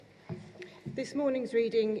This morning's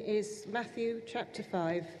reading is Matthew chapter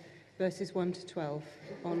 5, verses 1 to 12,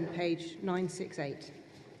 on page 968.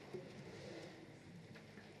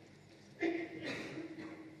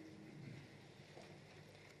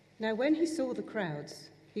 Now when he saw the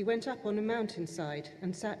crowds, he went up on a mountainside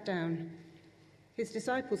and sat down. His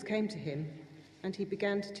disciples came to him, and he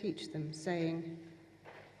began to teach them, saying,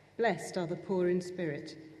 "Blessed are the poor in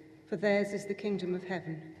spirit, for theirs is the kingdom of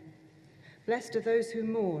heaven. Blessed are those who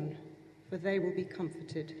mourn, for they will be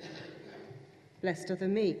comforted. Blessed are the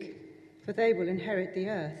meek, for they will inherit the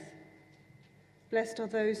earth. Blessed are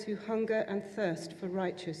those who hunger and thirst for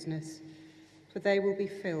righteousness, for they will be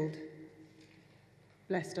filled.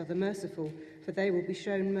 Blessed are the merciful, for they will be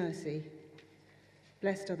shown mercy.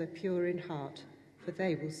 Blessed are the pure in heart, for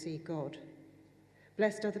they will see God.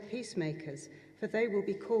 Blessed are the peacemakers, for they will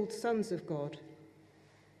be called sons of God.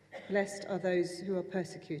 Blessed are those who are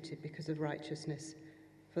persecuted because of righteousness,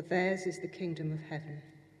 for theirs is the kingdom of heaven.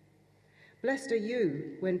 Blessed are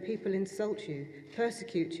you when people insult you,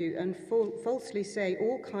 persecute you, and falsely say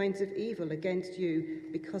all kinds of evil against you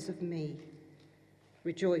because of me.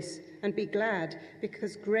 Rejoice and be glad,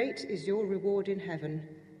 because great is your reward in heaven,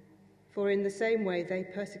 for in the same way they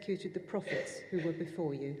persecuted the prophets who were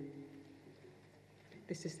before you."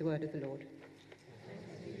 This is the word of the Lord.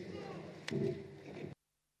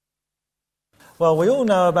 Well, we all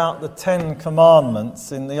know about the 10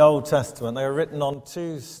 Commandments in the Old Testament. They were written on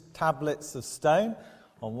 2 tablets of stone.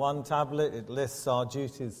 On one tablet it lists our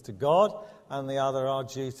duties to God, and the other our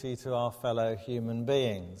duty to our fellow human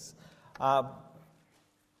beings. They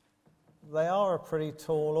are a pretty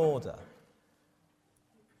tall order.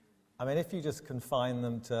 I mean, if you just confine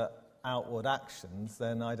them to outward actions,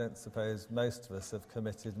 then I don't suppose most of us have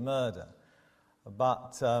committed murder.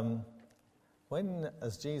 But when,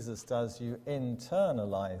 as Jesus does, you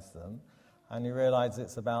internalize them and you realize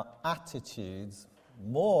it's about attitudes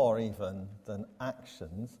more even than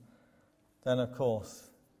actions, then of course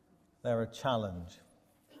they're a challenge.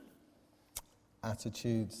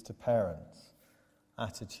 Attitudes to parents,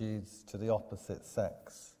 attitudes to the opposite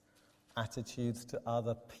sex, attitudes to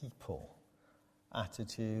other people,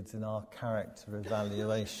 attitudes in our character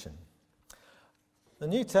evaluation. The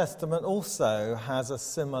New Testament also has a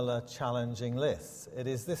similar challenging list. It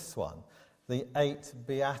is this one, the 8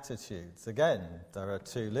 Beatitudes. Again, there are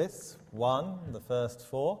 2 lists. One, the first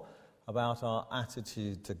 4, about our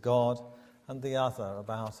attitude to God, and the other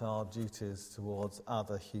about our duties towards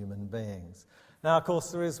other human beings. Now, of course,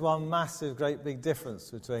 there is one massive, great big difference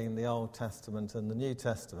between the Old Testament and the New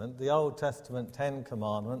Testament. The Old Testament 10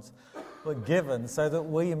 Commandments were given so that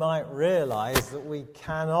we might realize that we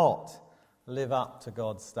cannot live up to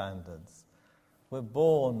God's standards. We're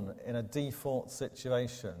born in a default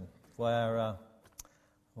situation where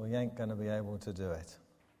we ain't going to be able to do it.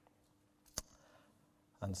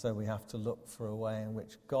 And so we have to look for a way in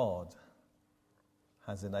which God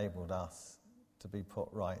has enabled us to be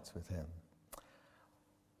put right with him.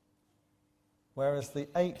 Whereas the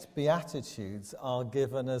 8 Beatitudes are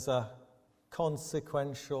given as a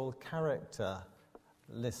consequential character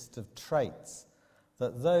list of traits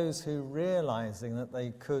that those who, realizing that they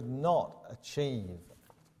could not achieve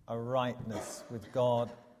a rightness with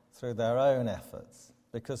God through their own efforts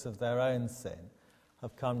because of their own sin,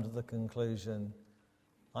 have come to the conclusion,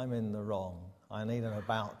 I'm in the wrong, I need an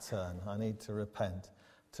about turn, I need to repent,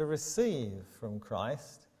 to receive from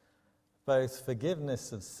Christ both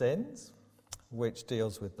forgiveness of sins, which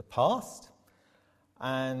deals with the past,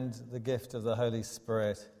 and the gift of the Holy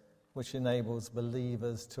Spirit, which enables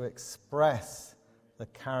believers to express the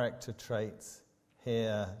character traits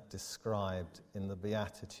here described in the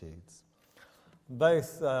Beatitudes.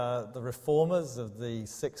 Both the reformers of the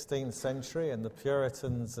 16th century and the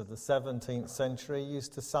Puritans of the 17th century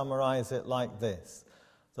used to summarize it like this.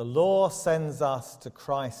 The law sends us to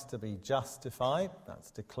Christ to be justified, that's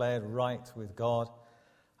declared right with God,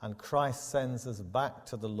 and Christ sends us back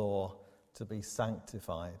to the law to be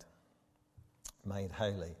sanctified, made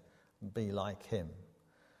holy, be like him.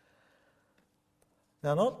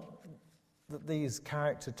 Now, not that these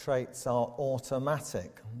character traits are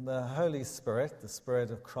automatic. The Holy Spirit, the Spirit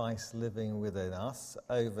of Christ living within us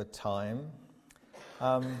over time,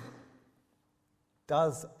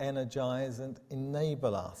 does energize and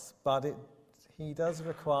enable us, but he does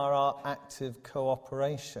require our active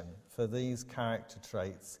cooperation for these character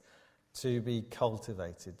traits to be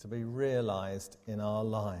cultivated, to be realized in our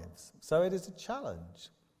lives. So it is a challenge,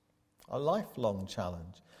 a lifelong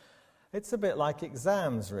challenge. It's a bit like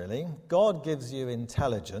exams, really. God gives you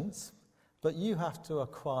intelligence, but you have to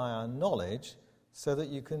acquire knowledge so that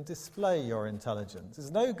you can display your intelligence.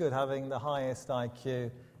 It's no good having the highest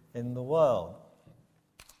IQ in the world.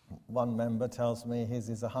 One member tells me his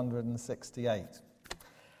is 168,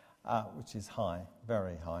 which is high,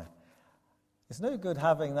 very high. It's no good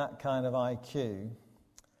having that kind of IQ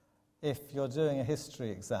if you're doing a history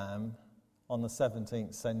exam on the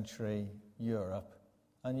 17th century Europe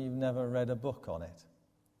and you've never read a book on it.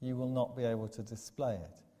 You will not be able to display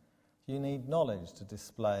it. You need knowledge to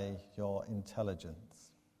display your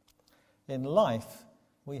intelligence. In life,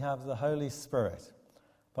 we have the Holy Spirit,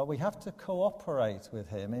 but we have to cooperate with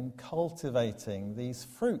him in cultivating these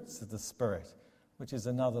fruits of the Spirit, which is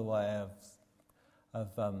another way of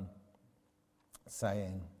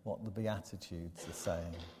saying what the Beatitudes are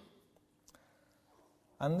saying.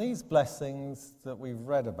 And these blessings that we've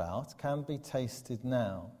read about can be tasted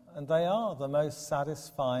now, and they are the most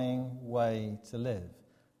satisfying way to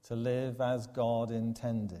live as God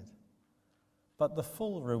intended. But the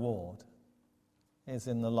full reward is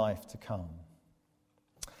in the life to come.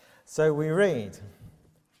 So we read,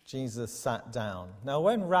 Jesus sat down. Now,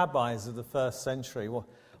 when rabbis of the first century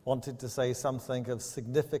wanted to say something of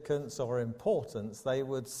significance or importance, they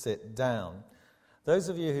would sit down. Those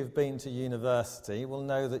of you who've been to university will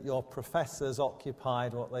know that your professors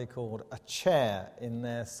occupied what they called a chair in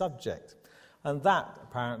their subject. And that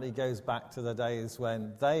apparently goes back to the days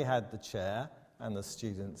when they had the chair and the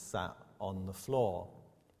students sat on the floor.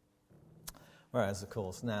 Whereas, of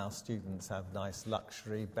course, now students have nice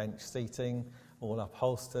luxury bench seating, all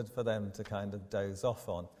upholstered for them to kind of doze off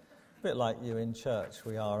on. A bit like you in church,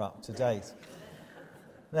 we are up to date.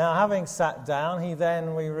 Now, having sat down, he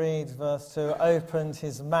then, we read verse 2, opened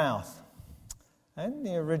his mouth. In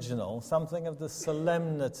the original, something of the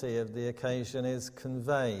solemnity of the occasion is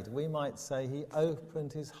conveyed. We might say he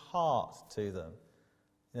opened his heart to them.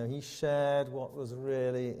 He shared what was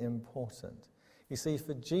really important. You see,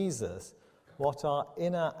 for Jesus, what our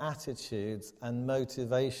inner attitudes and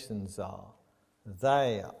motivations are,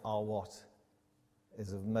 they are what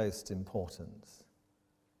is of most importance.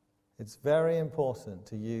 It's very important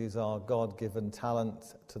to use our God-given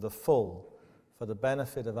talent to the full for the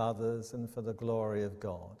benefit of others and for the glory of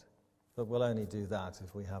God. But we'll only do that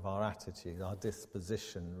if we have our attitude, our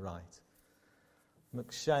disposition right.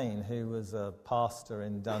 McShane, who was a pastor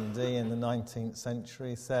in Dundee in the 19th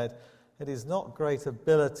century, said, "It is not great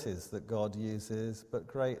abilities that God uses, but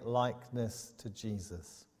great likeness to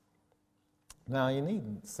Jesus." Now, you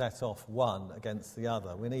needn't set off one against the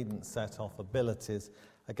other. We needn't set off abilities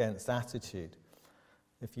against attitude.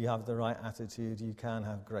 If you have the right attitude, you can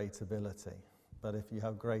have great ability. But if you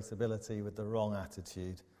have great ability with the wrong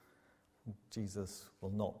attitude, Jesus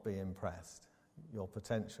will not be impressed. Your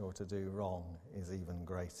potential to do wrong is even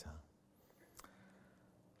greater.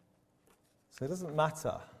 So it doesn't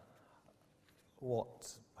matter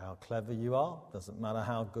how clever you are, doesn't matter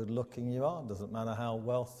how good looking you are, doesn't matter how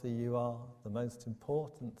wealthy you are. The most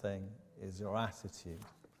important thing is your attitude.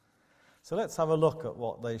 So let's have a look at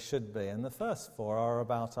what they should be. And the first four are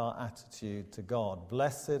about our attitude to God.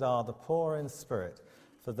 Blessed are the poor in spirit,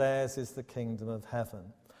 for theirs is the kingdom of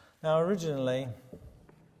heaven. Now, originally,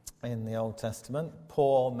 in the Old Testament,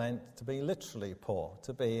 poor meant to be literally poor,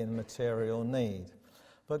 to be in material need.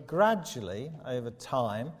 But gradually, over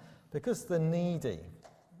time, because the needy,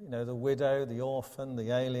 the widow, the orphan,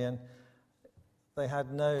 the alien, they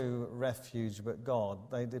had no refuge but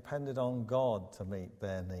God. They depended on God to meet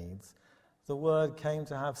their needs. The word came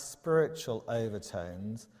to have spiritual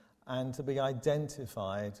overtones and to be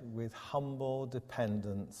identified with humble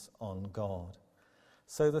dependence on God.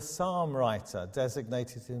 So the psalm writer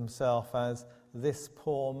designated himself as this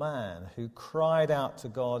poor man who cried out to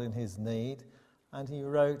God in his need, and he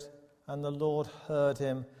wrote, "And the Lord heard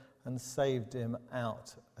him and saved him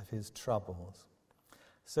out of his troubles."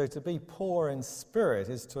 So to be poor in spirit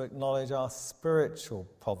is to acknowledge our spiritual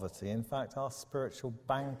poverty, in fact our spiritual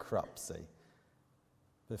bankruptcy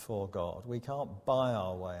before God. We can't buy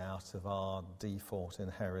our way out of our default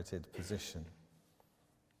inherited position.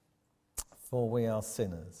 For we are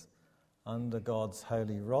sinners, under God's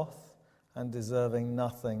holy wrath and deserving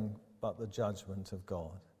nothing but the judgment of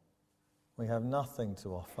God. We have nothing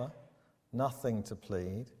to offer, nothing to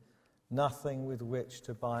plead, nothing with which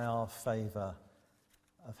to buy our favour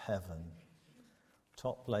of heaven.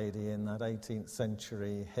 Top lady in that 18th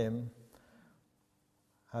century hymn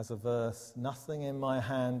has a verse, "Nothing in my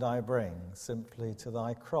hand I bring, simply to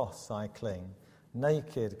thy cross I cling.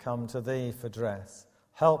 Naked come to thee for dress,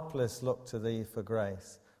 helpless look to thee for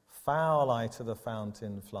grace. Foul I to the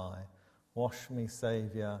fountain fly, wash me,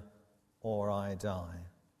 Saviour, or I die."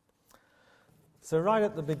 So right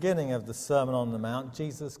at the beginning of the Sermon on the Mount,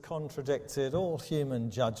 Jesus contradicted all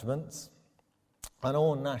human judgments and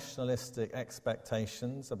all nationalistic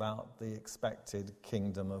expectations about the expected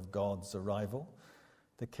kingdom of God's arrival.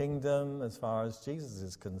 The kingdom, as far as Jesus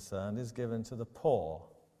is concerned, is given to the poor,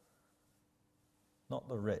 not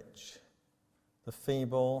the rich, the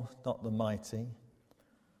feeble, not the mighty,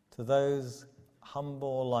 to those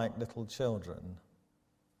humble like little children,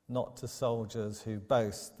 not to soldiers who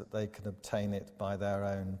boast that they can obtain it by their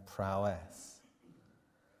own prowess.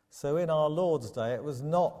 So in our Lord's day, it was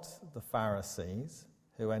not the Pharisees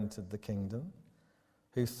who entered the kingdom,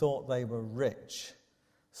 who thought they were rich,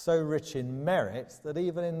 so rich in merit that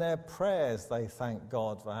even in their prayers they thanked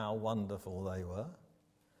God for how wonderful they were.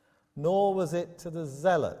 Nor was it to the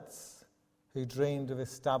zealots who dreamed of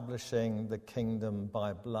establishing the kingdom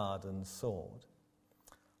by blood and sword.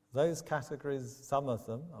 Those categories, some of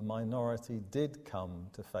them, a minority, did come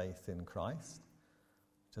to faith in Christ,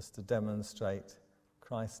 just to demonstrate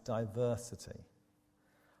Christ's diversity.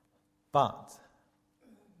 But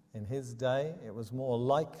in his day, it was more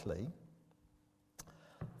likely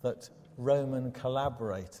that Roman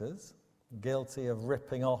collaborators, guilty of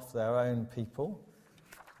ripping off their own people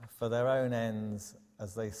for their own ends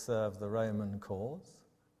as they served the Roman cause,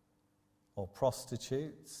 or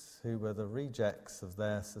prostitutes who were the rejects of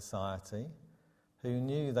their society, who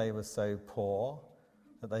knew they were so poor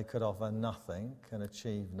that they could offer nothing and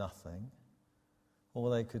achieve nothing. All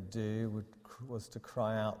they could do was to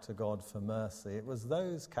cry out to God for mercy. It was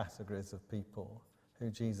those categories of people who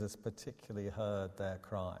Jesus particularly heard their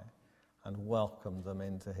cry and welcomed them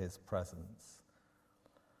into his presence.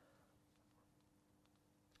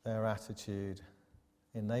 Their attitude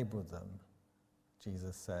enabled them,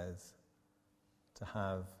 Jesus says, to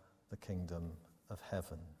have the kingdom of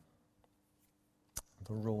heaven,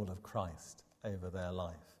 the rule of Christ over their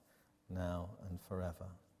life, now and forever.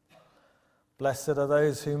 Blessed are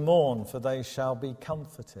those who mourn, for they shall be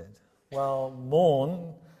comforted. Well,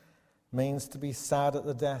 mourn means to be sad at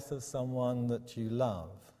the death of someone that you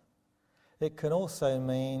love. It can also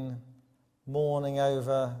mean mourning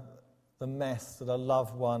over the mess that a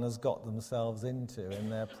loved one has got themselves into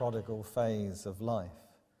in their prodigal phase of life.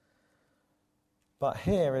 But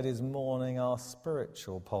here it is mourning our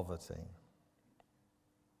spiritual poverty.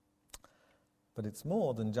 But it's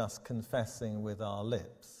more than just confessing with our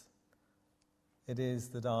lips. It is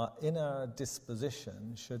that our inner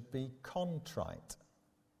disposition should be contrite.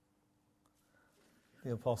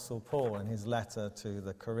 The Apostle Paul, in his letter to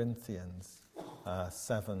the Corinthians,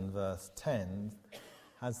 7 verse 10,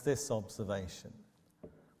 has this observation.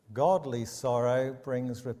 Godly sorrow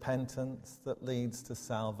brings repentance that leads to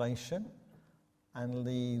salvation and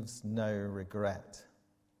leaves no regret.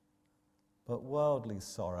 But worldly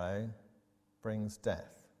sorrow brings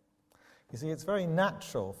death. You see, it's very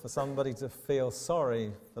natural for somebody to feel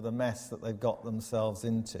sorry for the mess that they've got themselves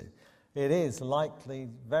into. It is likely,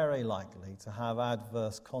 very likely, to have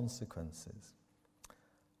adverse consequences.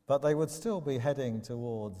 But they would still be heading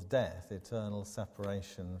towards death, eternal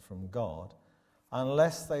separation from God,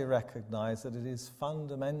 unless they recognize that it is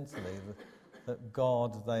fundamentally that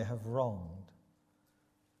God they have wronged.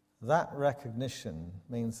 That recognition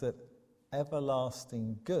means that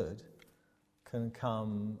everlasting good can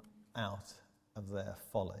come out of their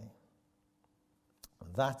folly.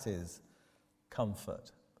 That is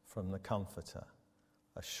comfort from the Comforter,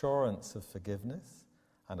 assurance of forgiveness,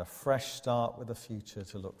 and a fresh start with a future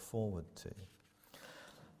to look forward to.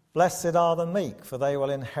 Blessed are the meek, for they will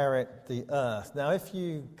inherit the earth. Now, if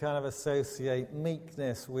you kind of associate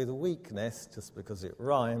meekness with weakness, just because it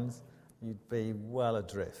rhymes, you'd be well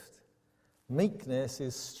adrift. Meekness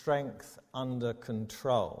is strength under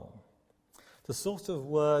control. The sort of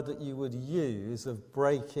word that you would use of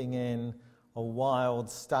breaking in a wild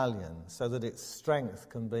stallion so that its strength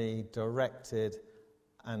can be directed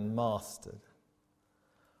and mastered.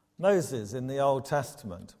 Moses in the Old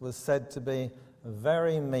Testament was said to be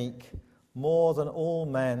very meek, more than all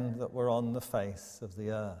men that were on the face of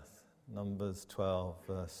the earth. Numbers 12,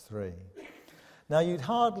 verse 3. Now, you'd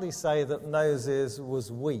hardly say that Moses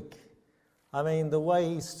was weak. I mean, the way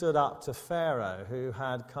he stood up to Pharaoh, who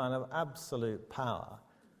had kind of absolute power,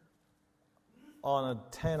 on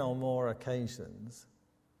 10 or more occasions,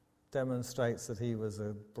 demonstrates that he was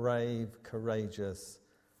a brave, courageous,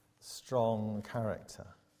 strong character.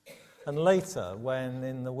 And later, when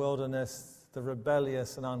in the wilderness, the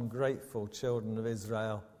rebellious and ungrateful children of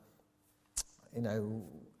Israel,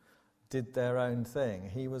 did their own thing,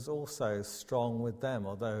 he was also strong with them,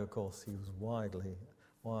 although, of course, he was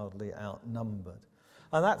wildly outnumbered.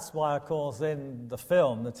 And that's why, of course, in the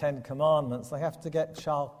film, The Ten Commandments, they have to get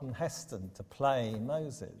Charlton Heston to play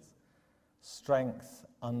Moses. Strength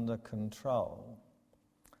under control.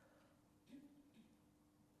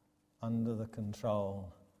 under the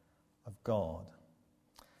control of God.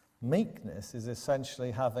 Meekness is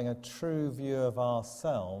essentially having a true view of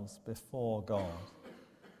ourselves before God.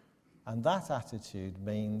 And that attitude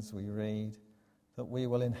means, we read, that we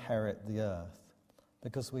will inherit the earth.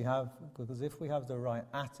 Because if we have the right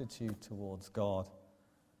attitude towards God,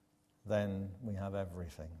 then we have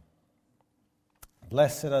everything.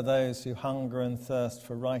 Blessed are those who hunger and thirst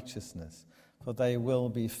for righteousness, for they will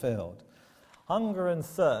be filled. Hunger and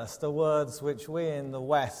thirst are words which we in the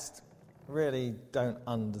West really don't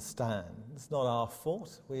understand. It's not our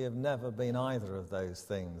fault. We have never been either of those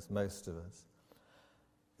things, most of us.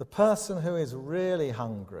 The person who is really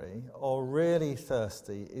hungry or really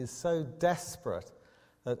thirsty is so desperate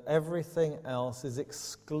that everything else is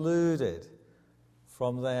excluded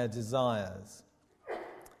from their desires.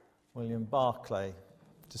 William Barclay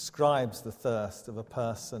describes the thirst of a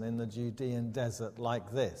person in the Judean desert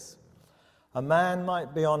like this. A man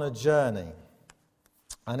might be on a journey,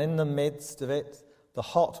 and in the midst of it, the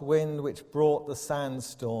hot wind which brought the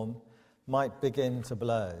sandstorm might begin to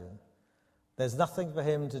blow. There's nothing for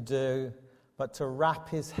him to do but to wrap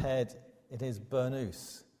his head in his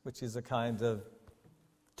burnous, which is a kind of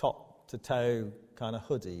top-to-toe kind of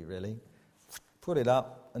hoodie, really. Put it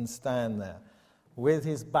up and stand there with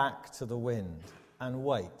his back to the wind and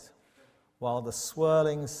wait while the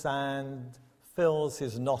swirling sand fills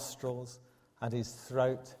his nostrils and his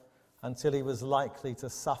throat until he was likely to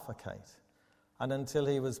suffocate and until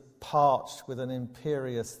he was parched with an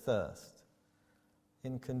imperious thirst.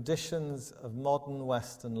 In conditions of modern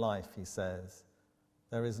Western life, he says,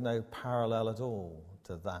 there is no parallel at all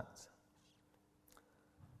to that.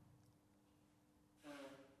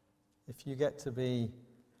 If you get to be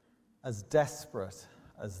as desperate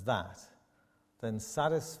as that, then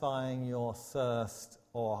satisfying your thirst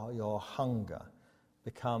or your hunger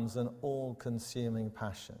becomes an all-consuming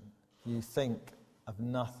passion. You think of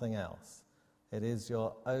nothing else. It is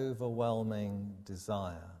your overwhelming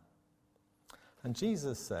desire. And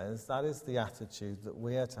Jesus says that is the attitude that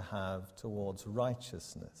we are to have towards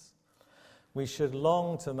righteousness. We should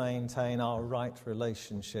long to maintain our right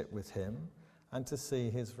relationship with him and to see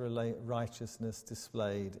his righteousness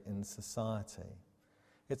displayed in society.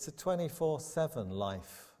 It's a 24/7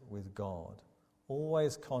 life with God,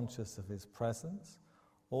 always conscious of his presence,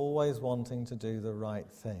 always wanting to do the right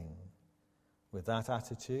thing. With that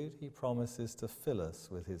attitude, he promises to fill us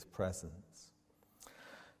with his presence.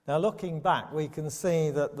 Now, looking back, we can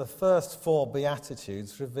see that the first 4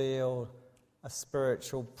 Beatitudes reveal a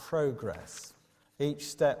spiritual progress. Each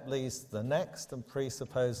step leads to the next and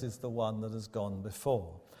presupposes the one that has gone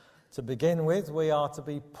before. To begin with, we are to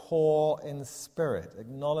be poor in spirit,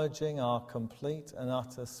 acknowledging our complete and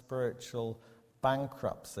utter spiritual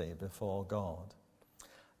bankruptcy before God.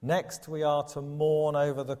 Next, we are to mourn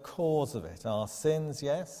over the cause of it, our sins,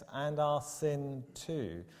 yes, and our sin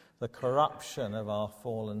too, the corruption of our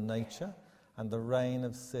fallen nature and the reign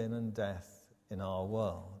of sin and death in our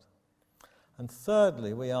world. And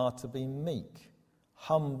thirdly, we are to be meek,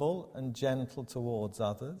 humble and gentle towards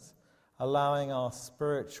others, allowing our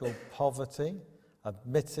spiritual poverty,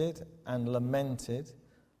 admitted and lamented,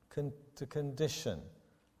 to condition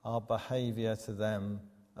our behaviour to them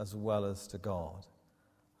as well as to God.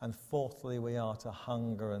 And fourthly, we are to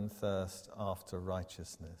hunger and thirst after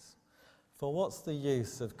righteousness. For what's the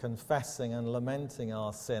use of confessing and lamenting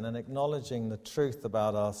our sin and acknowledging the truth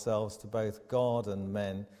about ourselves to both God and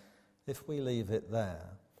men if we leave it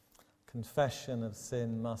there? Confession of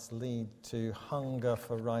sin must lead to hunger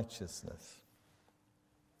for righteousness.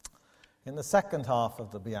 In the second half of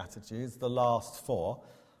the Beatitudes, the last 4,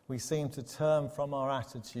 we seem to turn from our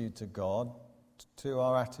attitude to God to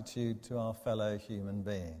our attitude to our fellow human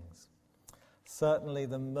beings. Certainly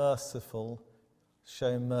the merciful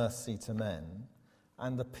show mercy to men,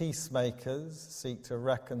 and the peacemakers seek to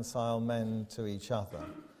reconcile men to each other,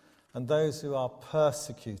 and those who are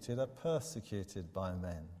persecuted by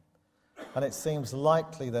men. And it seems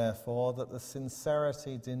likely, therefore, that the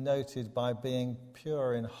sincerity denoted by being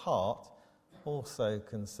pure in heart also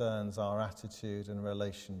concerns our attitude and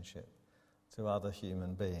relationship to other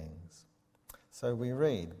human beings. So we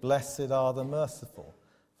read, "Blessed are the merciful,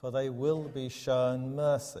 for they will be shown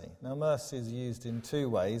mercy." Now, mercy is used in 2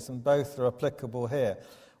 ways, and both are applicable here.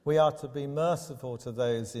 We are to be merciful to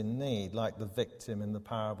those in need, like the victim in the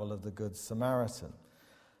parable of the Good Samaritan.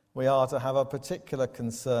 We are to have a particular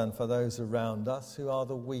concern for those around us who are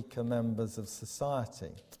the weaker members of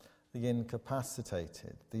society, the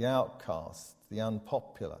incapacitated, the outcast, the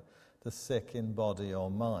unpopular, the sick in body or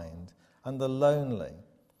mind, and the lonely,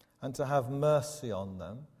 and to have mercy on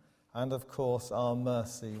them. And of course, our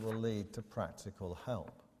mercy will lead to practical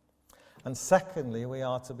help. And secondly, we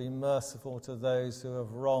are to be merciful to those who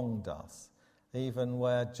have wronged us, even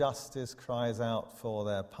where justice cries out for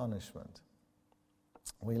their punishment.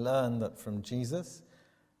 We learn that from Jesus,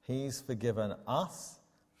 he's forgiven us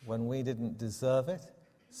when we didn't deserve it,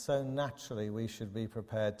 so naturally we should be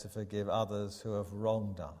prepared to forgive others who have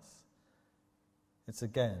wronged us. It's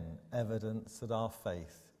again evidence that our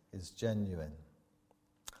faith is genuine.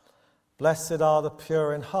 Blessed are the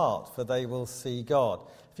pure in heart, for they will see God.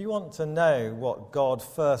 If you want to know what God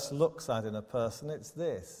first looks at in a person, it's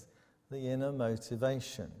this, the inner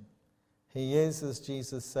motivation. He is, as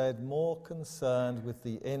Jesus said, more concerned with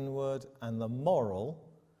the inward and the moral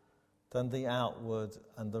than the outward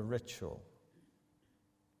and the ritual.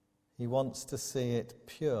 He wants to see it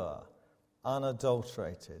pure,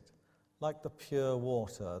 unadulterated, like the pure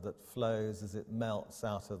water that flows as it melts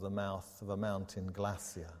out of the mouth of a mountain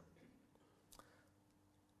glacier.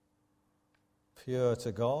 Pure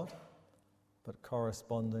to God, but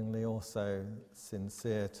correspondingly also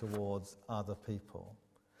sincere towards other people.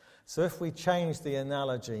 So if we change the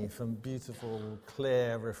analogy from beautiful,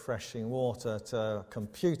 clear, refreshing water to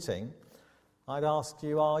computing, I'd ask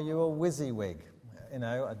you, are you a WYSIWYG?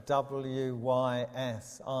 A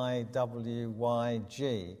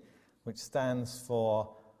WYSIWYG, which stands for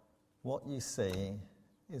what you see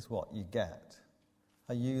is what you get.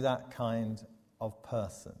 Are you that kind of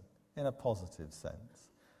person, in a positive sense?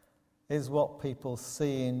 Is what people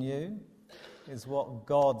see in you, is what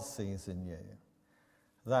God sees in you?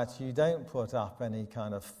 That you don't put up any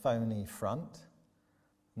kind of phony front,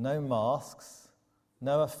 no masks,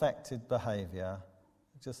 no affected behaviour,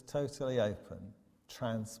 just totally open,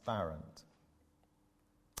 transparent.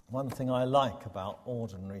 One thing I like about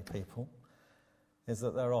ordinary people is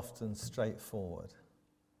that they're often straightforward.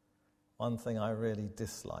 One thing I really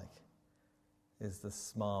dislike is the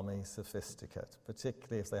smarmy sophisticate,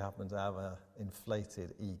 particularly if they happen to have an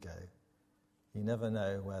inflated ego. You never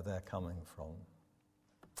know where they're coming from.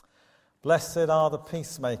 Blessed are the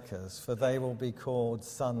peacemakers, for they will be called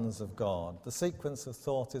sons of God. The sequence of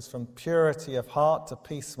thought is from purity of heart to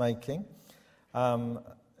peacemaking.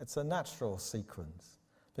 It's a natural sequence,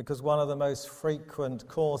 because one of the most frequent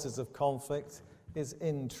causes of conflict is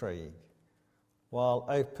intrigue, while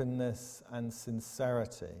openness and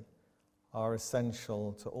sincerity are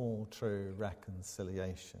essential to all true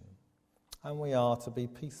reconciliation. And we are to be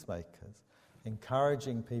peacemakers,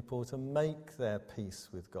 encouraging people to make their peace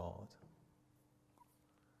with God.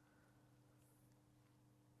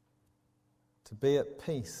 To be at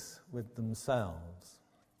peace with themselves,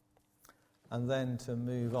 and then to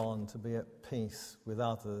move on to be at peace with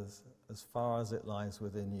others as far as it lies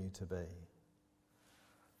within you to be.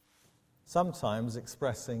 Sometimes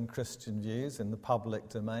expressing Christian views in the public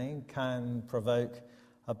domain can provoke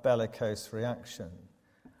a bellicose reaction.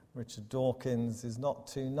 Richard Dawkins is not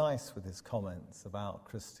too nice with his comments about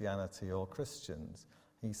Christianity or Christians.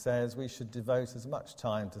 He says we should devote as much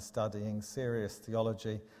time to studying serious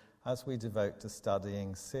theology as we devote to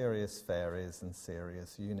studying serious fairies and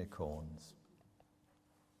serious unicorns.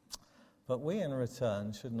 But we in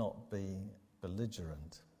return should not be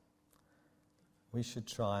belligerent. We should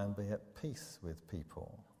try and be at peace with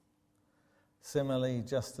people. Similarly,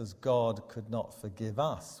 just as God could not forgive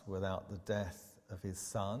us without the death of his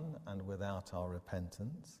Son and without our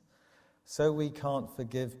repentance, so we can't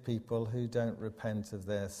forgive people who don't repent of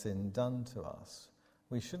their sin done to us.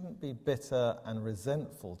 We shouldn't be bitter and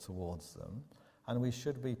resentful towards them, and we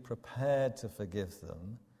should be prepared to forgive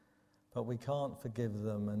them, but we can't forgive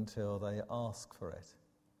them until they ask for it.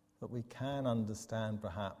 But we can understand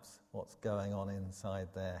perhaps what's going on inside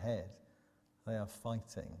their head. They are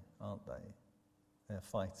fighting, aren't they? They're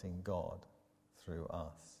fighting God through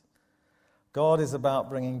us. God is about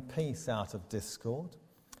bringing peace out of discord.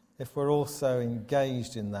 If we're also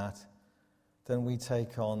engaged in that, then we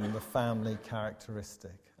take on the family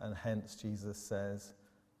characteristic, and hence Jesus says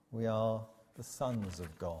we are the sons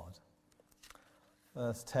of God.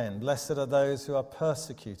 Verse 10, blessed are those who are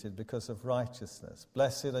persecuted because of righteousness.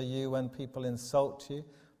 Blessed are you when people insult you,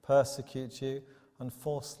 persecute you, and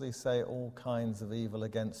falsely say all kinds of evil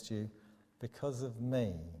against you because of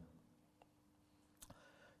me.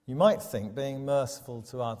 You might think being merciful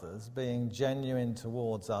to others, being genuine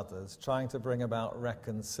towards others, trying to bring about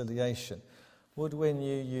reconciliation would win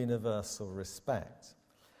you universal respect.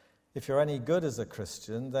 If you're any good as a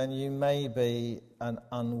Christian, then you may be an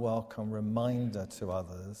unwelcome reminder to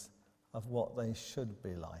others of what they should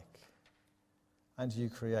be like. And you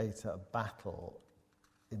create a battle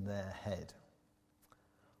in their head.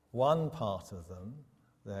 One part of them,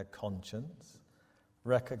 their conscience,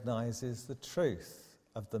 recognizes the truth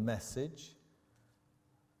of the message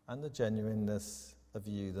and the genuineness of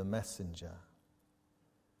you, the messenger.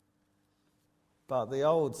 But the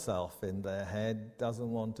old self in their head doesn't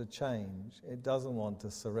want to change. It doesn't want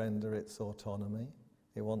to surrender its autonomy.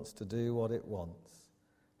 It wants to do what it wants.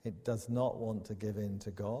 It does not want to give in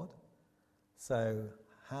to God. So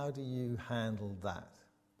how do you handle that?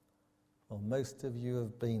 Well, most of you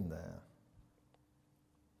have been there.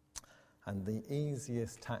 And the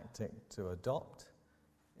easiest tactic to adopt,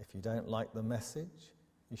 if you don't like the message,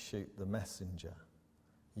 you shoot the messenger.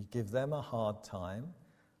 You give them a hard time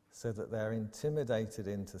so that they're intimidated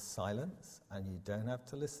into silence and you don't have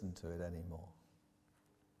to listen to it anymore.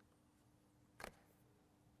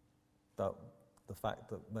 But the fact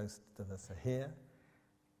that most of us are here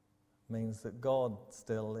means that God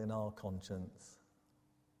still in our conscience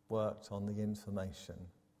worked on the information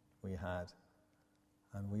we had,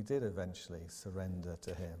 and we did eventually surrender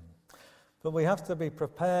to him. But we have to be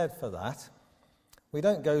prepared for that. We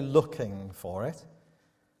don't go looking for it,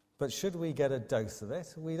 but should we get a dose of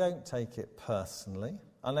it, we don't take it personally,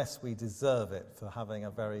 unless we deserve it for having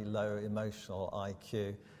a very low emotional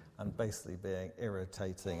IQ and basically being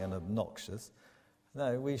irritating and obnoxious.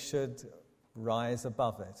 No, we should rise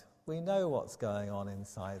above it. We know what's going on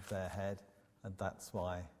inside their head, and that's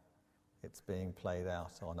why it's being played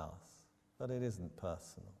out on us. But it isn't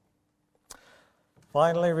personal.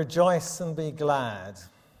 Finally, rejoice and be glad.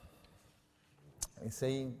 You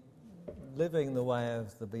see, living the way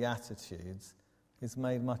of the Beatitudes is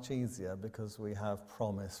made much easier because we have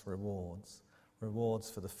promised rewards. Rewards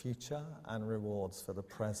for the future and rewards for the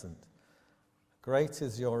present. Great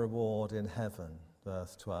is your reward in heaven,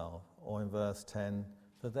 verse 12. Or in verse 10,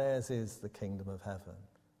 for theirs is the kingdom of heaven.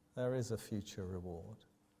 There is a future reward.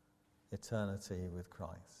 Eternity with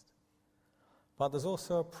Christ. But there's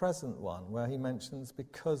also a present one where he mentions,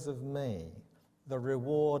 because of me, the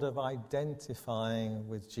reward of identifying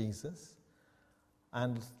with Jesus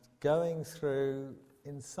and going through,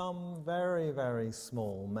 in some very, very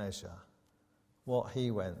small measure, what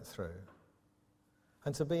he went through.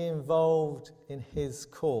 And to be involved in his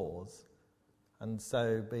cause and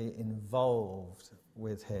so be involved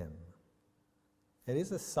with him. It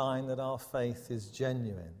is a sign that our faith is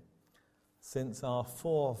genuine, since our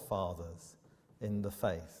forefathers in the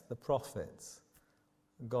faith, the prophets,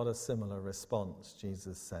 got a similar response,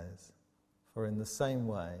 Jesus says. For in the same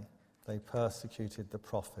way, they persecuted the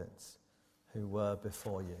prophets who were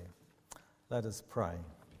before you. Let us pray.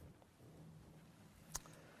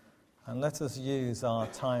 And let us use our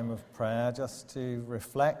time of prayer just to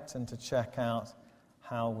reflect and to check out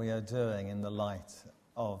how we are doing in the light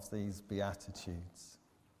of these Beatitudes.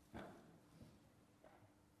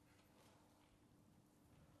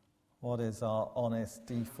 What is our honest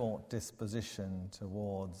default disposition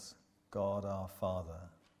towards God our Father?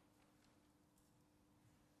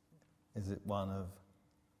 Is it one of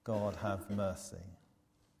God have mercy?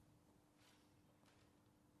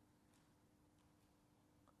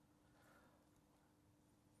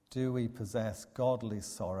 Do we possess godly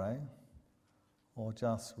sorrow or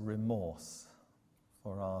just remorse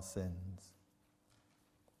for our sins?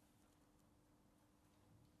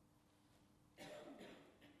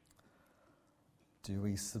 Do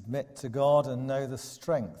we submit to God and know the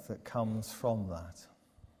strength that comes from that?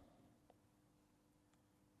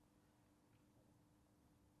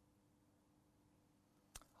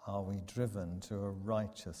 Are we driven to a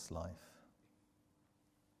righteous life?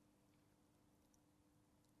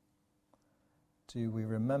 Do we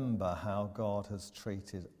remember how God has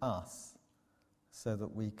treated us so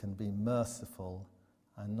that we can be merciful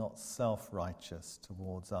and not self-righteous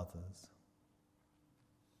towards others?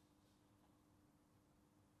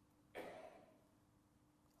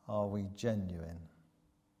 Are we genuine?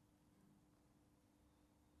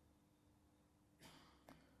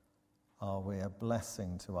 Are we a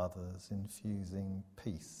blessing to others, infusing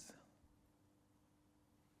peace?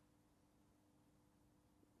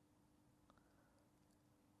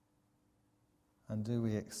 And do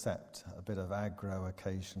we accept a bit of aggro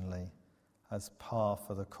occasionally as par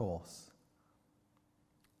for the course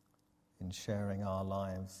in sharing our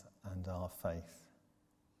lives and our faith,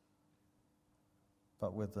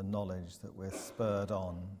 but with the knowledge that we're spurred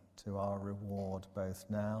on to our reward both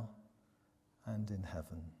now and in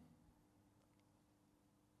heaven?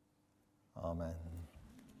 Amen.